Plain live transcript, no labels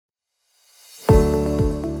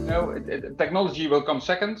technology will come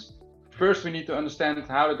second. First, we need to understand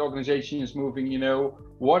how that organization is moving,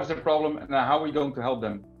 what is the problem and how are we going to help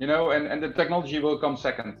them, and the technology will come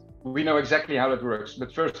second. We know exactly how that works,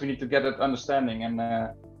 but first we need to get that understanding, and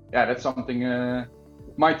that's something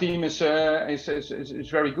my team is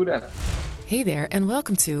very good at. Hey there, and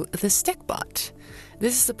welcome to the StackPod.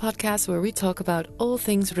 This is the podcast where we talk about all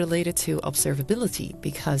things related to observability,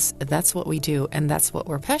 because that's what we do and that's what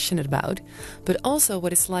we're passionate about, but also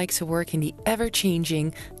what it's like to work in the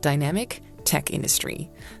ever-changing, dynamic tech industry.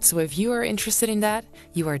 So if you are interested in that,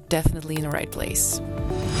 you are definitely in the right place.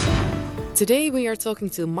 Today we are talking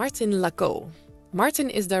to Martin Lako. Martin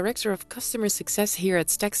is Director of Customer Success here at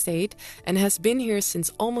StackState and has been here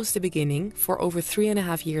since almost the beginning for over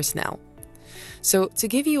 3.5 years now. So to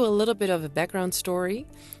give you a little bit of a background story,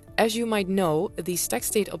 as you might know, the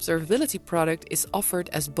StackState observability product is offered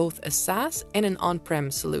as both a SaaS and an on-prem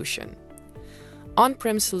solution.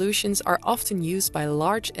 On-prem solutions are often used by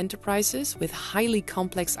large enterprises with highly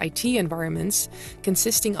complex IT environments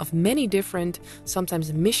consisting of many different,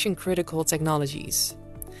 sometimes mission-critical technologies.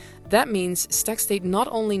 That means StackState not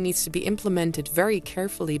only needs to be implemented very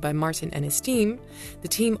carefully by Martin and his team, the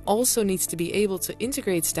team also needs to be able to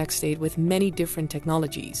integrate StackState with many different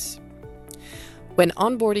technologies. When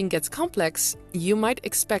onboarding gets complex, you might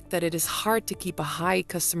expect that it is hard to keep a high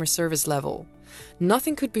customer service level.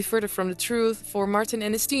 Nothing could be further from the truth for Martin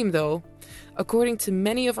and his team, though. According to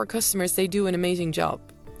many of our customers, they do an amazing job.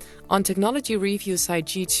 On technology review site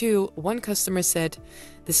G2, one customer said,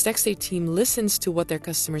 "The StackState team listens to what their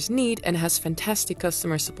customers need and has fantastic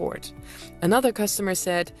customer support." Another customer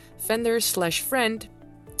said, "Vendor/friend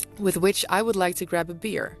with which I would like to grab a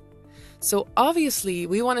beer." So obviously,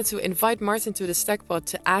 we wanted to invite Martin to the StackPod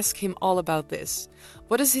to ask him all about this.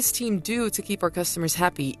 What does his team do to keep our customers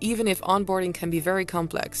happy, even if onboarding can be very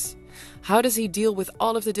complex? How does he deal with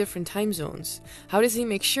all of the different time zones? How does he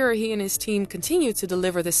make sure he and his team continue to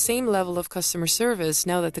deliver the same level of customer service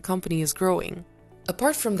now that the company is growing?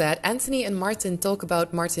 Apart from that, Anthony and Martin talk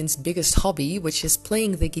about Martin's biggest hobby, which is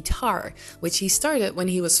playing the guitar, which he started when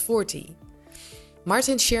he was 40.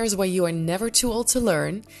 Martin shares why you are never too old to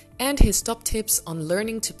learn and his top tips on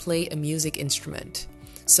learning to play a music instrument.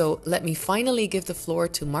 So let me finally give the floor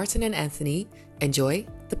to Martin and Anthony. Enjoy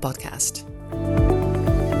the podcast.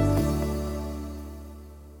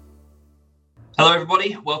 Hello,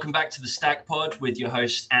 everybody. Welcome back to the StackPod with your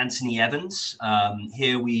host, Anthony Evans.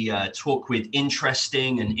 Here we talk with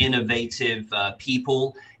interesting and innovative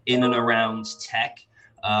people in and around tech.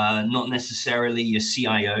 Not necessarily your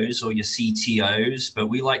CIOs or your CTOs, but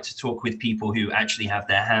we like to talk with people who actually have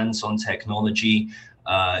their hands on technology,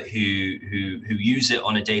 who use it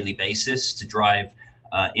on a daily basis to drive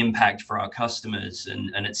impact for our customers.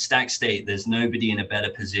 And at StackState, there's nobody in a better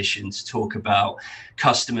position to talk about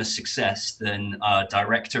customer success than our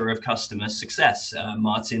Director of Customer Success,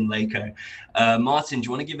 Martin Lako. Martin, do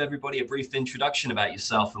you want to give everybody a brief introduction about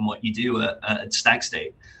yourself and what you do at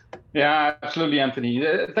StackState? Yeah, absolutely, Anthony.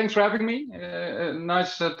 Thanks for having me.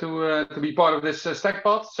 Nice to be part of this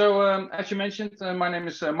StackPod. So, as you mentioned, my name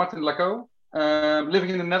is Martin Lako, living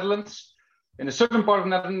in the Netherlands. In the southern part of the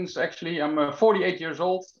Netherlands, actually. I'm 48 years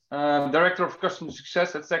old, Director of Customer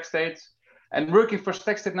Success at StackState, and working for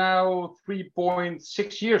StackState now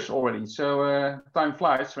 3.6 years already. So time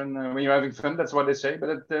flies when you're having fun. That's what they say,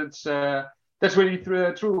 but that's really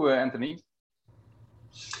true, Anthony.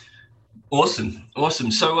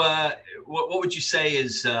 Awesome. So what would you say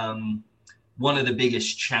is one of the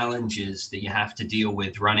biggest challenges that you have to deal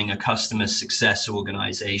with running a customer success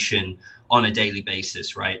organization on a daily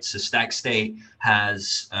basis, right? So StackState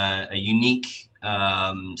has a unique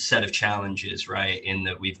set of challenges, right? In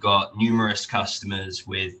that we've got numerous customers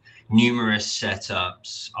with numerous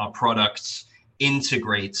setups. Our products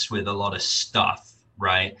integrates with a lot of stuff,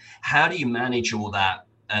 right? How do you manage all that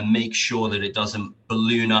and make sure that it doesn't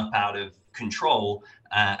balloon up out of control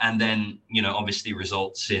and then, obviously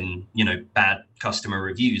results in, bad customer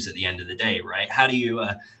reviews at the end of the day, right? How do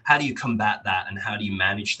you combat that, and how do you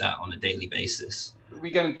manage that on a daily basis? We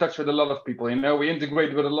get in touch with a lot of people, we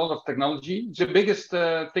integrate with a lot of technology. The biggest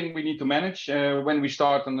thing we need to manage when we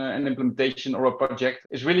start an implementation or a project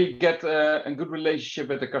is really get a good relationship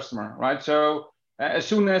with the customer, right? So as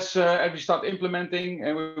soon as we start implementing,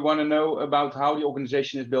 and we want to know about how the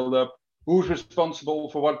organization is built up, who's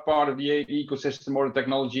responsible for what part of the ecosystem or the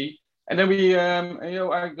technology. And then we,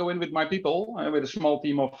 I go in with my people, with a small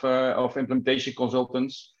team of implementation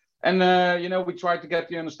consultants. And, we try to get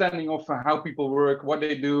the understanding of how people work, what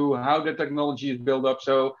they do, how the technology is built up.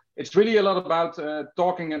 So it's really a lot about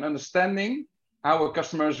talking and understanding how a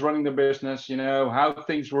customer is running the business, how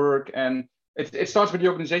things work, and it starts with the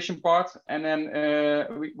organization part, and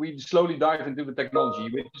then we slowly dive into the technology,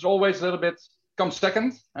 which is always a little bit comes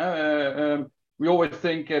second. We always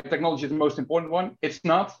think technology is the most important one. It's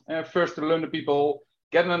not. First to learn the people,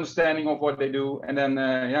 get an understanding of what they do, and then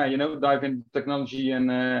dive into technology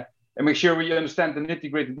and make sure we understand the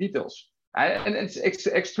nitty-gritty details. And it's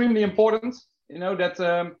extremely important,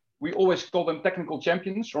 that we always call them technical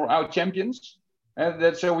champions or our champions.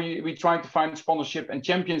 So we try to find sponsorship and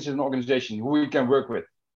champions in an organization who we can work with.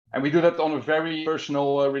 And we do that on a very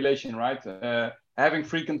personal relation, right? Having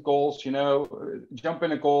frequent calls, jump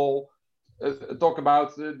in a call, talk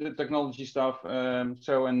about the technology stuff. That's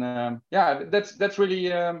really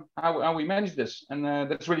how we manage this. And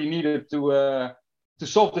that's really needed to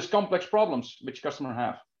solve these complex problems which customers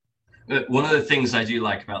have. One of the things I do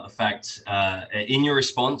like about the fact, in your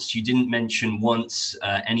response, you didn't mention once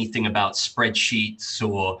anything about spreadsheets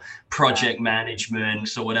or project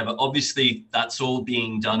management or whatever. Obviously, that's all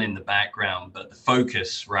being done in the background, but the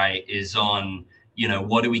focus, right, is on,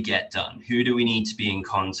 what do we get done? Who do we need to be in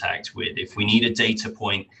contact with? If we need a data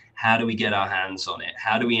point, how do we get our hands on it?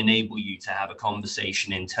 How do we enable you to have a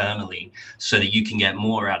conversation internally so that you can get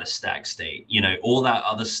more out of StackState? All that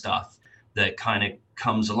other stuff that kind of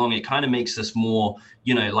comes along, it kind of makes us more,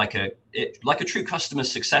 like a true customer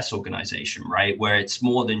success organization, right? Where it's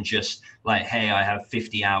more than just like, hey, I have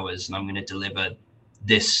 50 hours and I'm going to deliver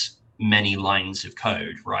this many lines of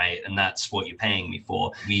code, right? And that's what you're paying me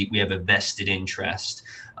for. We have a vested interest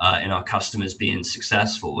in our customers being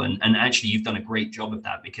successful. And actually, you've done a great job of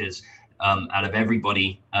that, because out of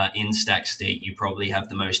everybody in StackState, you probably have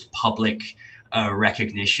the most public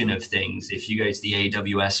recognition of things. If you go to the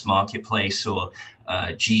AWS marketplace or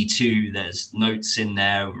G2, there's notes in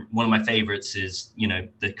there. One of my favorites is,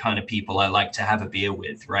 the kind of people I like to have a beer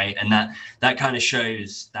with, right? And that kind of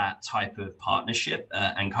shows that type of partnership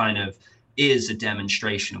and kind of is a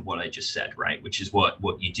demonstration of what I just said, right? Which is what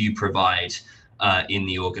you do provide in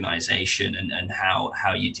the organization and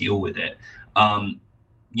how you deal with it.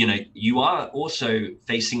 You are also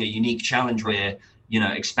facing a unique challenge where,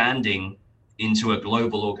 expanding into a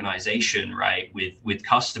global organization, right, with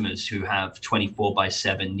customers who have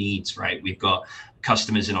 24/7 needs, right? We've got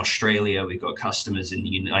customers in Australia, we've got customers in the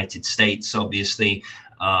United States, obviously,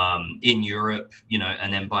 in Europe,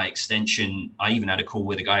 and then by extension, I even had a call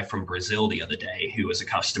with a guy from Brazil the other day who was a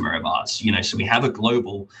customer of ours, so we have a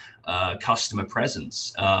global customer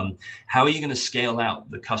presence. How are you going to scale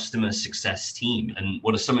out the customer success team? And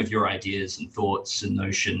what are some of your ideas and thoughts and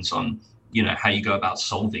notions on how you go about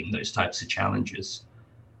solving those types of challenges?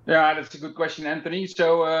 Yeah, that's a good question, Anthony.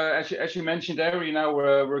 So as you mentioned there, we're now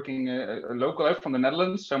working local from the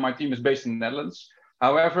Netherlands. So my team is based in the Netherlands.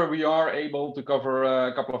 However, we are able to cover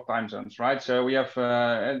a couple of time zones, right? So we have,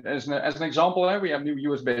 as an example, we have new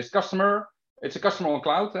US-based customer. It's a customer on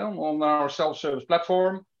cloud on our self-service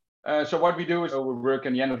platform. So what we do is we work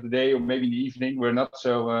in the end of the day or maybe in the evening. We're not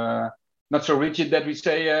so rigid that we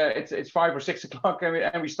say it's 5 or 6 o'clock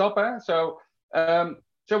and we stop. So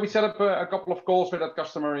we set up a couple of calls with that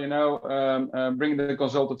customer, bring the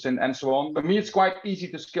consultants in and so on. For me, it's quite easy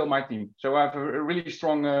to scale my team. So I have a really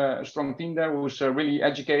strong team there who's really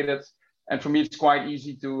educated. And for me, it's quite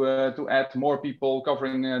easy to add more people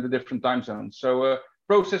covering the different time zones. So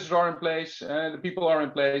processes are in place, the people are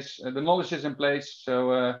in place, the knowledge is in place.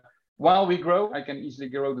 So while we grow, I can easily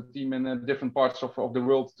grow the team in different parts of the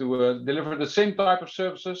world to deliver the same type of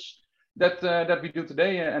services that we do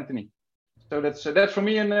today, Anthony. So that's for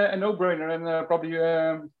me a no-brainer and probably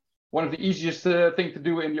one of the easiest thing to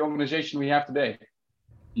do in the organization we have today.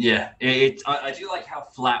 Yeah, I do like how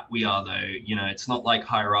flat we are, though. It's not like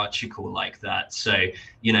hierarchical like that. So,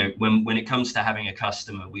 when it comes to having a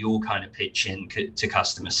customer, we all kind of pitch in to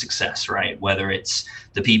customer success, right? Whether it's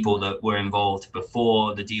the people that were involved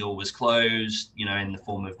before the deal was closed, in the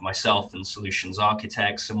form of myself and solutions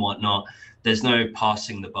architects and whatnot. There's no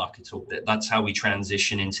passing the buck at all. That's how we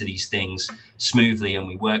transition into these things smoothly, and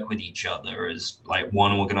we work with each other as like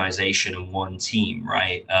one organization and one team,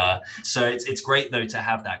 right? So it's great though to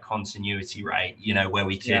have that continuity, right? Where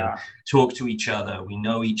we can talk to each other, we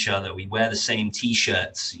know each other, we wear the same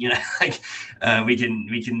T-shirts, we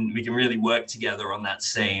can really work together on that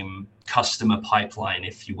same customer pipeline,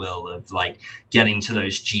 if you will, of like getting to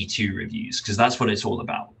those G2 reviews, because that's what it's all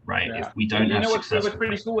about, right? Yeah. If we don't have success, what's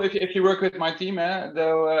pretty cool if you work with my team,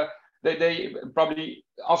 though they probably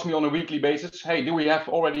ask me on a weekly basis, hey, do we have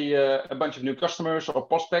already a bunch of new customers or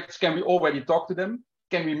prospects? Can we already talk to them?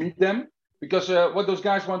 Can we meet them? Because what those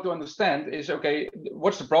guys want to understand is, okay,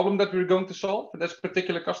 what's the problem that we're going to solve for this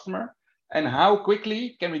particular customer, and how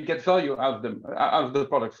quickly can we get value out of them, out of the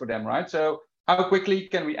product for them, right? So how quickly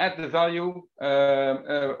can we add the value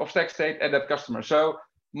of StackState at that customer? So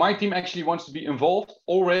my team actually wants to be involved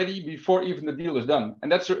already before even the deal is done.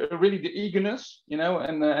 And that's really the eagerness,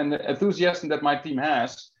 and the enthusiasm that my team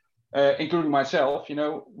has, including myself,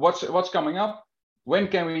 what's coming up? When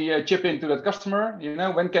can we chip into that customer?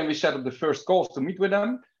 When can we set up the first calls to meet with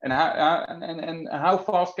them? And how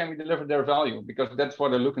fast can we deliver their value? Because that's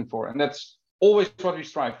what they're looking for. And that's always what we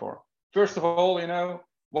strive for. First of all,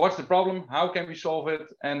 what's the problem? How can we solve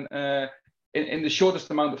it? And in the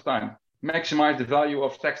shortest amount of time, maximize the value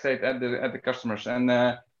of StackState at the customers. And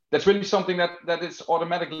that's really something that is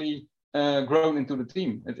automatically grown into the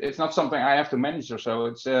team. It's not something I have to manage or so.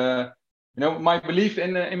 It's my belief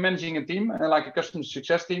in managing a team, like a customer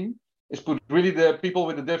success team, is put really the people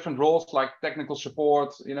with the different roles, like technical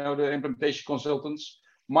support, the implementation consultants.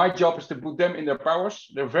 My job is to put them in their powers.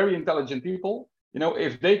 They're very intelligent people.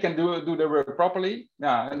 If they can do their work properly,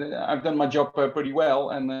 I've done my job pretty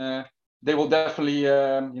well, and they will definitely,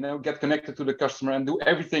 get connected to the customer and do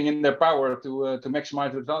everything in their power to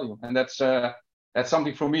maximize the value. And that's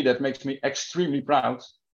something for me that makes me extremely proud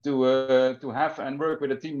to have and work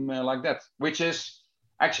with a team like that, which is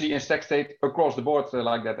actually in StackState across the board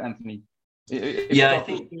like that, Anthony. I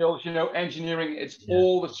think skills, engineering, it's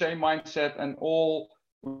all the same mindset, and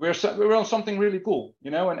we're on something really cool,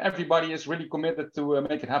 and everybody is really committed to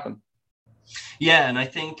make it happen. Yeah, and I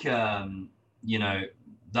think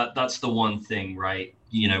that's the one thing, right?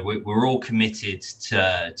 We're all committed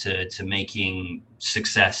to making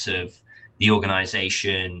success of the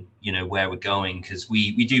organization, where we're going, because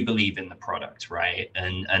we do believe in the product, right?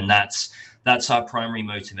 And that's our primary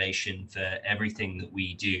motivation for everything that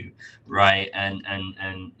we do, right? And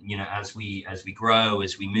as we grow,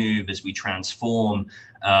 as we move, as we transform,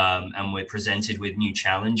 and we're presented with new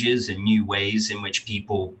challenges and new ways in which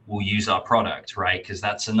people will use our product, right? Because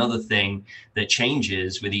that's another thing that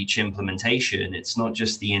changes with each implementation. It's not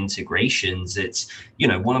just the integrations, it's,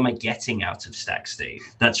 what am I getting out of StackState?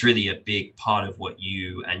 That's really a big part of what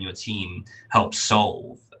you and your team help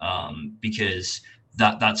solve, because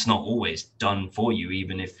that's not always done for you,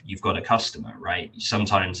 even if you've got a customer, right?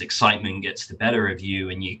 Sometimes excitement gets the better of you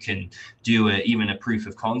and you can do even a proof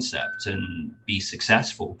of concept and be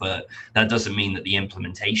successful, but that doesn't mean that the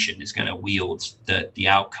implementation is going to wield the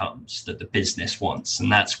outcomes that the business wants.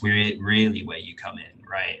 And that's really where you come in,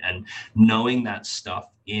 right? And knowing that stuff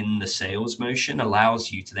in the sales motion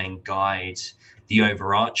allows you to then guide the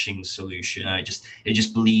overarching solution. It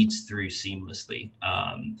just bleeds through seamlessly.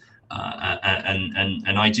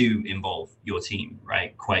 And I do involve your team,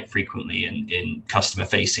 right, quite frequently in customer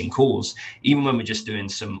facing calls, even when we're just doing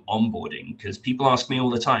some onboarding, because people ask me all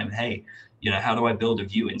the time, hey, how do I build a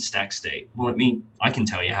view in StackState? Well, I can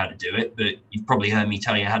tell you how to do it, but you've probably heard me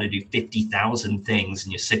tell you how to do 50,000 things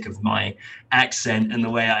and you're sick of my accent and the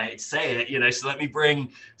way I say it, so let me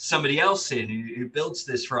bring somebody else in who builds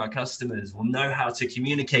this for our customers, will know how to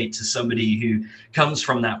communicate to somebody who comes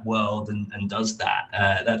from that world and does that.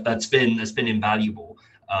 That's been invaluable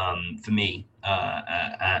for me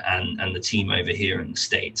and the team over here in the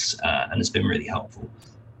States, and it's been really helpful.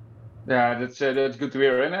 Yeah, that's good to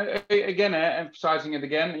hear. And again, emphasizing it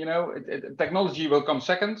again, technology will come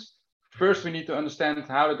second. First, we need to understand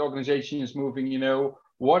how that organization is moving,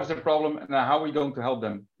 what is the problem and how are we going to help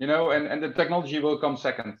them, and the technology will come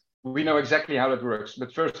second. We know exactly how that works,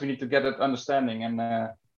 but first we need to get that understanding. And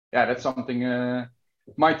that's something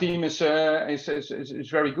my team is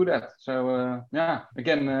very good at. So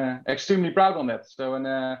again, extremely proud on that. So,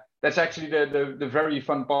 and that's actually the very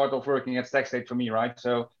fun part of working at StackState for me, right?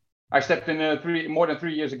 So I stepped in more than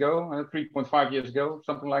 3 years ago, 3.5 years ago,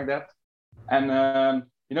 something like that. And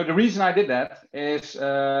the reason I did that is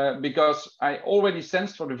because I already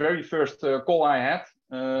sensed for the very first call I had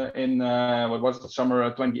in what was the summer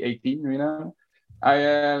 2018.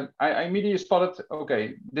 I immediately spotted,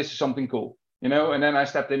 okay, this is something cool, and then I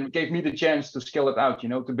stepped in, gave me the chance to scale it out,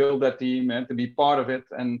 to build that team and to be part of it.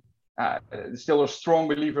 And still a strong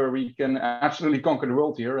believer we can absolutely conquer the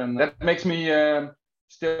world here, and that makes me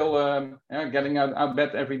still getting out of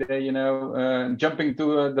bed every day, jumping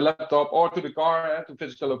to the laptop or to the car to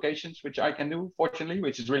physical locations, which I can do, fortunately,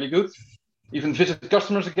 which is really good. Even visit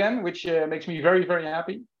customers again, which makes me very, very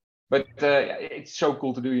happy. But it's so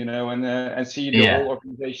cool to do, and see the whole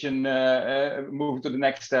organization move to the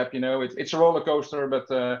next step. It's a roller coaster, but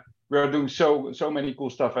we're doing so many cool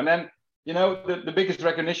stuff. And then, the biggest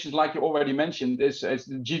recognition, like you already mentioned, is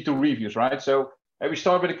the G2 reviews, right? So we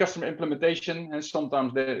start with a customer implementation, and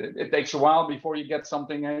sometimes it takes a while before you get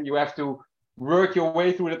something, and you have to work your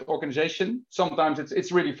way through that organization. Sometimes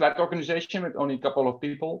it's really flat organization with only a couple of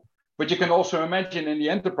people, But you can also imagine in the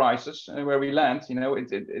enterprises where we land,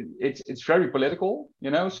 it's very political.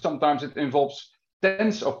 Sometimes it involves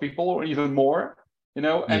tens of people or even more.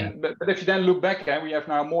 But if you then look back, we have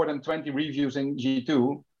now more than 20 reviews in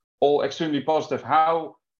G2, all extremely positive.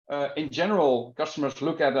 How in general customers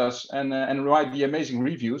look at us and write the amazing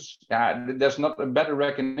reviews. Yeah, there's not a better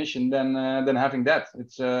recognition than having that.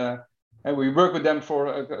 It's and we work with them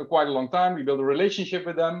for quite a long time. We build a relationship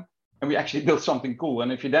with them. And we actually built something cool.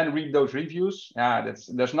 And if you then read those reviews,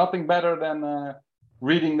 there's nothing better than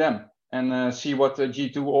reading them and see what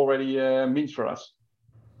G2 already means for us.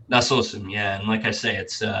 That's awesome. Yeah, and like I say,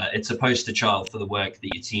 it's a poster child for the work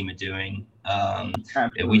that your team are doing.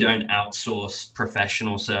 We don't outsource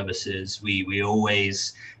professional services. We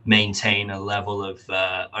always maintain a level of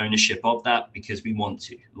ownership of that because we want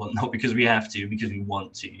to, well, not because we have to, because we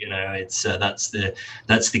want to. It's that's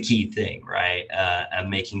the key thing, right? And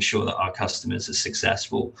making sure that our customers are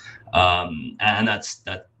successful. And that's.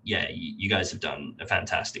 Yeah, you guys have done a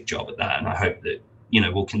fantastic job at that, and I hope that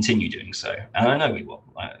we'll continue doing so. And I know we will.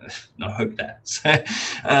 I hope that.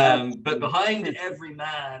 But behind every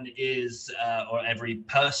man is, or every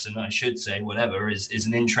person, I should say, whatever, is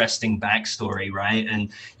an interesting backstory, right?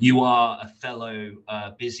 And you are a fellow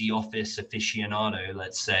busy office aficionado,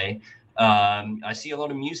 let's say. I see a lot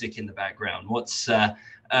of music in the background. What's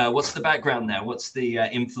the background there? What's the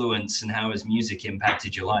influence, and how has music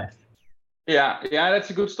impacted your life? Yeah, that's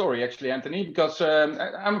a good story, actually, Anthony, because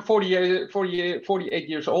I'm 48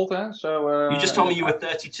 years old. So you just told me you were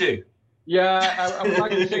 32. Yeah, I would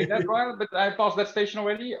like to say that, right? But I passed that station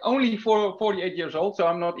already. Only for 48 years old, so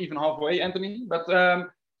I'm not even halfway, Anthony. But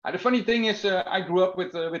the funny thing is, I grew up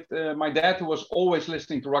with my dad, who was always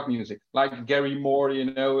listening to rock music, like Gary Moore,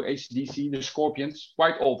 AC/DC, the Scorpions,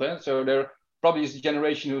 quite old. So there probably is a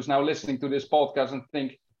generation who's now listening to this podcast and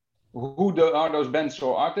think, who are those bands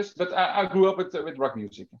or artists? But I grew up with rock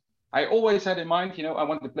music. I always had in mind, I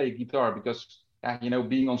wanted to play guitar because,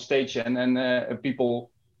 being on stage and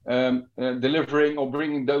people delivering or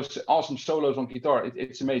bringing those awesome solos on guitar,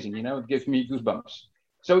 it's amazing. It gives me goosebumps.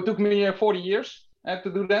 So it took me 40 years to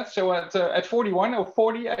do that. So at 41 or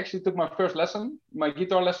 40, I actually took my first lesson, my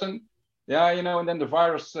guitar lesson. And then the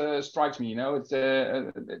virus strikes me.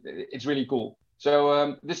 It's really cool.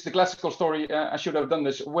 So this is the classical story. I should have done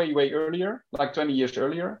this way earlier, like 20 years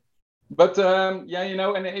earlier. But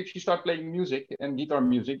and if you start playing music and guitar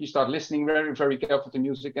music, you start listening very, very careful to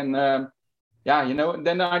music. And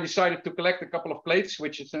then I decided to collect a couple of plates,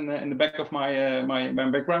 which is in the back of my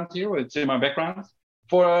background here. It's in my background.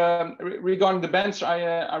 For regarding the bands,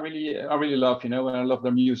 I really love, and I love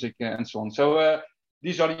their music and so on. So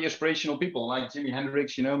these are the inspirational people like Jimi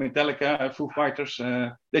Hendrix, Metallica, Foo Fighters.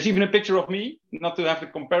 There's even a picture of me, not to have the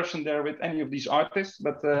comparison there with any of these artists,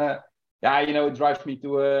 but it drives me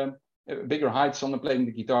to bigger heights on playing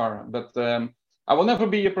the guitar. But I will never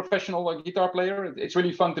be a professional guitar player. It's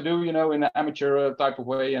really fun to do, in an amateur type of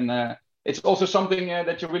way. And it's also something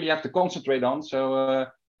that you really have to concentrate on. So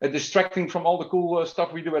distracting from all the cool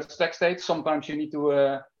stuff we do at StackState, sometimes you need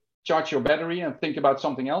to charge your battery and think about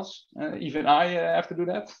something else. Even I have to do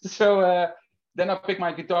that. So then I pick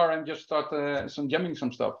my guitar and just start jamming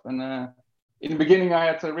some stuff. And in the beginning, I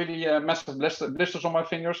had really massive blisters on my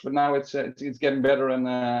fingers, but now it's getting better, and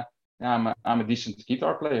I'm a decent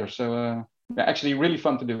guitar player. So actually, really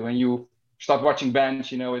fun to do. And you start watching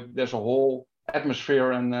bands, there's a whole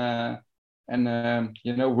atmosphere and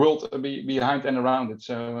world behind and around it.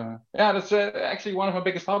 So that's actually one of my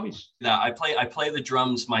biggest hobbies. Yeah, I play the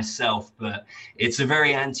drums myself, but it's a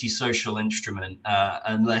very antisocial instrument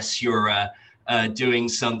unless you're doing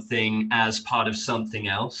something as part of something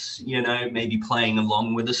else, maybe playing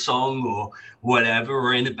along with a song or whatever,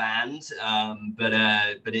 or in a band. But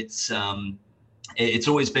it's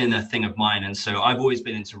always been a thing of mine, and so I've always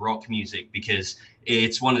been into rock music because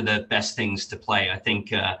it's one of the best things to play. I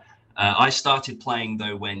think I started playing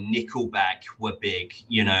though when Nickelback were big,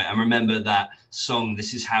 and remember that song,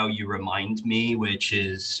 This Is How You Remind Me, which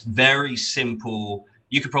is very simple.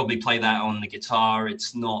 You could probably play that on the guitar.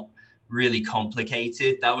 It's not really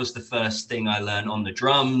complicated. That was the first thing I learned on the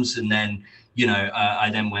drums. And then, I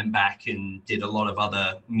then went back and did a lot of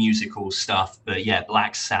other musical stuff. But yeah,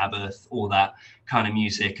 Black Sabbath, all that kind of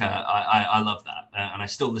music. I love that. And I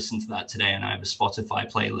still listen to that today. And I have a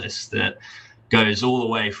Spotify playlist that goes all the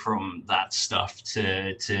way from that stuff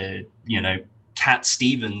to Cat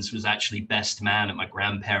Stevens was actually best man at my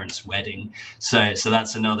grandparents' wedding. So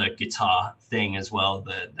that's another guitar thing as well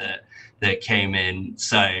that came in.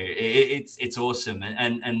 So it's awesome.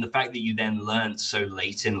 And the fact that you then learned so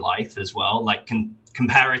late in life as well, like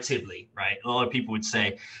comparatively, right? A lot of people would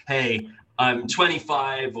say, hey, I'm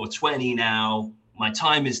 25 or 20 now. My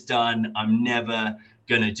time is done. I'm never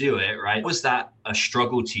going to do it, right? Was that a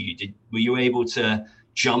struggle to you? Were you able to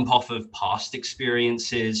jump off of past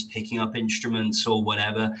experiences, picking up instruments or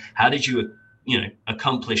whatever? How did you,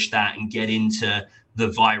 accomplish that and get into the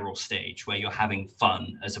viral stage where you're having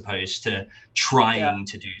fun as opposed to trying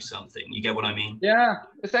to do something? You get what I mean? Yeah,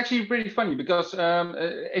 it's actually pretty funny because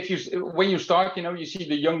when you start, you see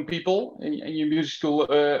the young people in your music school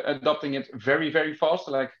adopting it very, very fast.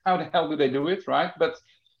 Like, how the hell do they do it, right? But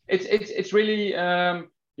it's really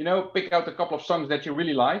pick out a couple of songs that you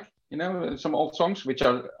really like, some old songs which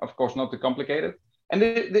are of course not too complicated. And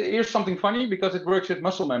here's something funny because it works with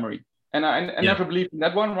muscle memory, and I never believed in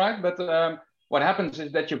that one, right? But what happens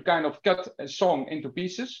is that you kind of cut a song into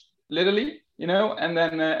pieces, literally, and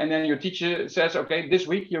then your teacher says, okay, this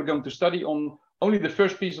week you're going to study on only the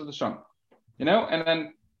first piece of the song, and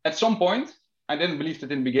then at some point, I didn't believe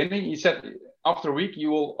it in the beginning. He said, after a week, you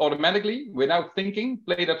will automatically, without thinking,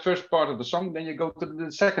 play that first part of the song. Then you go to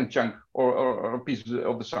the second chunk or piece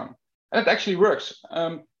of the song. And it actually works.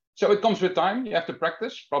 So it comes with time. You have to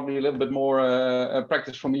practice, probably a little bit more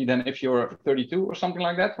practice for me than if you're 32 or something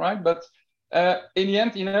like that, right? But in the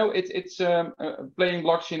end, it's playing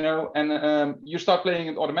blocks, and you start playing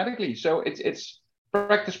it automatically. So it's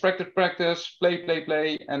practice,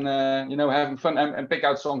 play, and having fun and pick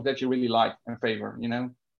out songs that you really like and favor.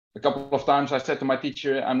 A couple of times I said to my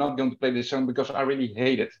teacher, I'm not going to play this song because I really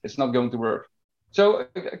hate it. It's not going to work. So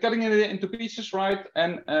cutting it into pieces, right,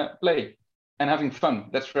 and play and having fun.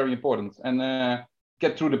 That's very important. And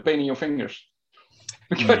get through the pain in your fingers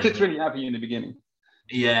because it's really heavy in the beginning.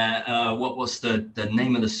 Yeah. What was the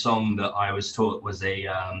name of the song that I was taught was a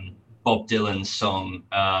Bob Dylan song,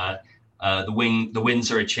 The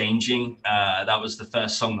Winds Are A-Changing. That was the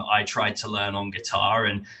first song that I tried to learn on guitar,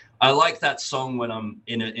 and I like that song when I'm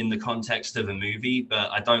in the context of a movie,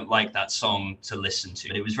 but I don't like that song to listen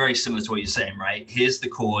to. It was very similar to what you're saying, right? Here's the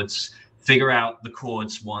chords, figure out the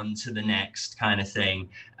chords one to the next kind of thing,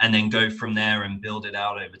 and then go from there and build it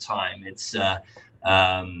out over time. It's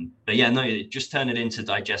but yeah, no, just turn it into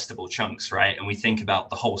digestible chunks, right? And we think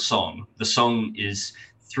about the whole song. The song is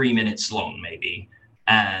 3 minutes long, maybe,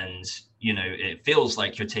 and it feels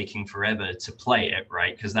like you're taking forever to play it,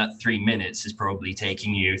 right? Because that 3 minutes is probably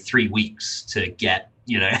taking you 3 weeks to get,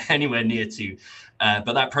 anywhere near to.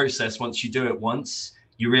 But that process, once you do it once,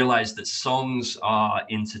 you realize that songs are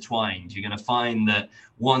intertwined. You're going to find that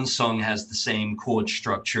one song has the same chord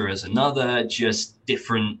structure as another, just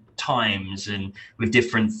different times and with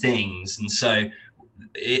different things. And so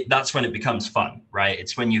that's when it becomes fun, right?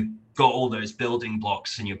 It's when you got all those building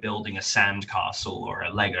blocks and you're building a sand castle or a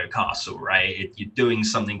Lego castle, right? You're doing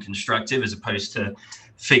something constructive as opposed to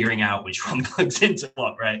figuring out which one plugs into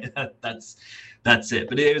what, right? That's it.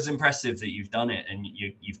 But it was impressive that you've done it and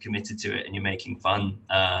you've committed to it and you're making fun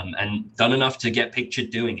and done enough to get pictured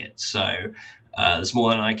doing it. So there's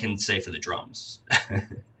more than I can say for the drums.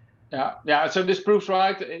 Yeah. So this proves,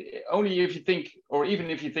 right, only if you think, or even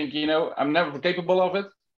if you think, I'm never capable of it,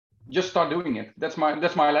 just start doing it. That's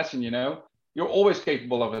my lesson. You're always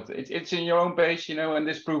capable of it. It's in your own pace, and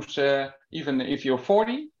this proves even if you're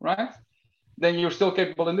 40, right, then you're still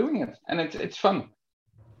capable of doing it, and it's fun.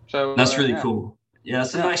 So that's really cool. Yeah,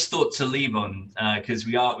 it's a nice thought to leave on because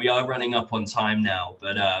we are running up on time now.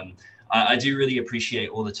 But I do really appreciate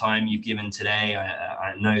all the time you've given today.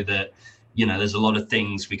 I know that there's a lot of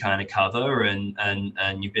things we kind of cover, and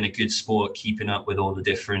you've been a good sport keeping up with all the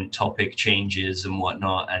different topic changes and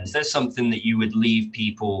whatnot. And is there something that you would leave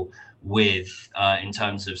people with in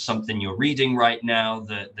terms of something you're reading right now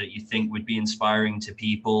that you think would be inspiring to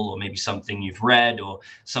people, or maybe something you've read or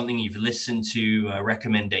something you've listened to, a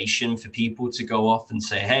recommendation for people to go off and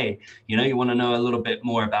say, hey, you want to know a little bit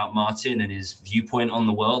more about Martin and his viewpoint on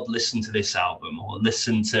the world? Listen to this album or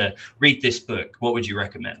read this book. What would you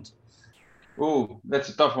recommend? Oh, that's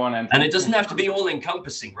a tough one. And it doesn't have to be all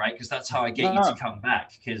encompassing, right? Because that's how I get you to come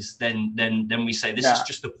back. Because then we say this is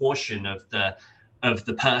just a portion of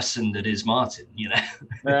the person that is Martin,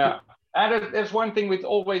 Yeah, and there's one thing which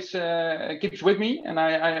always keeps with me, and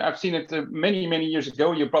I've seen it many years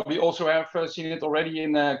ago. You probably also have seen it already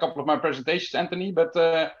in a couple of my presentations, Anthony. But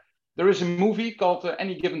there is a movie called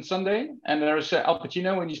Any Given Sunday, and there's Al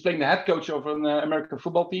Pacino, and he's playing the head coach of an American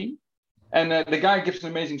football team. And the guy gives an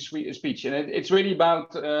amazing speech, and it's really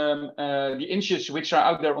about the inches which are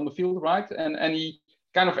out there on the field, right? And he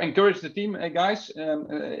kind of encouraged the team, guys.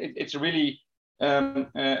 It's a really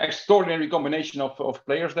extraordinary combination of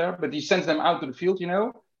players there, but he sends them out to the field,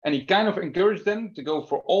 and he kind of encouraged them to go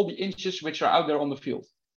for all the inches which are out there on the field.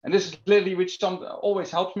 And this is literally which always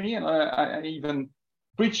helps me, and I even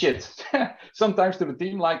preach it sometimes to the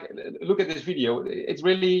team, like, look at this video. It's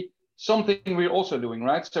really something we're also doing,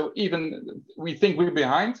 right? So even we think we're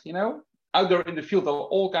behind, out there in the field are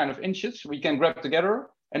all kind of inches we can grab together.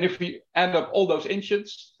 And if we add up all those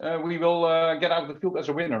inches, we will get out of the field as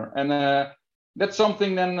a winner. And that's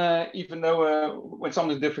something then, even though when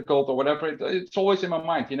something's difficult or whatever, it's always in my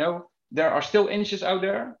mind, there are still inches out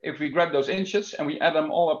there. If we grab those inches and we add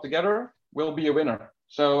them all up together, we'll be a winner.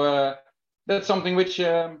 So that's something which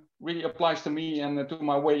really applies to me and to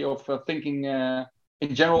my way of thinking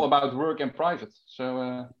in general about work and private.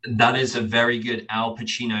 So that is a very good Al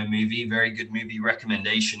Pacino movie, very good movie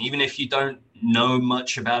recommendation. Even if you don't know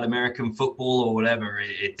much about American football or whatever,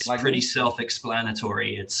 it's like pretty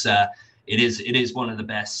self-explanatory. It is one of the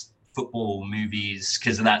best football movies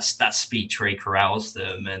because of that speech Ray corrals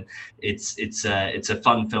them, and it's a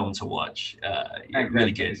fun film to watch.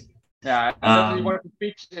 Really good. Yeah, definitely watch the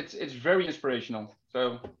speech. It's very inspirational.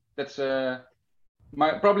 So that's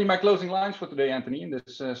probably my closing lines for today, Anthony, in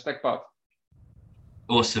this StackPod.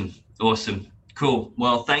 Awesome. Cool.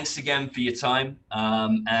 Well, thanks again for your time.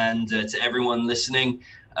 And to everyone listening,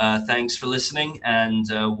 thanks for listening, and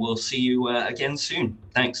we'll see you again soon.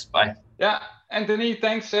 Thanks. Bye. Yeah, Anthony,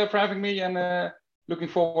 thanks for having me, and looking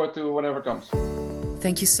forward to whatever comes.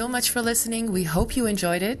 Thank you so much for listening. We hope you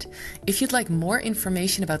enjoyed it. If you'd like more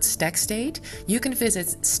information about StackState, you can visit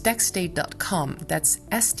StackState.com. That's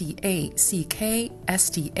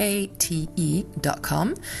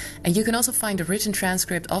StackState.com. And you can also find a written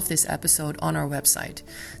transcript of this episode on our website.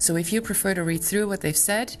 So if you prefer to read through what they've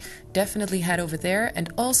said, definitely head over there,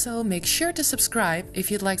 and also make sure to subscribe if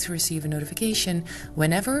you'd like to receive a notification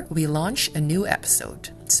whenever we launch a new episode.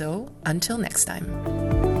 So until next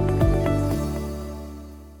time.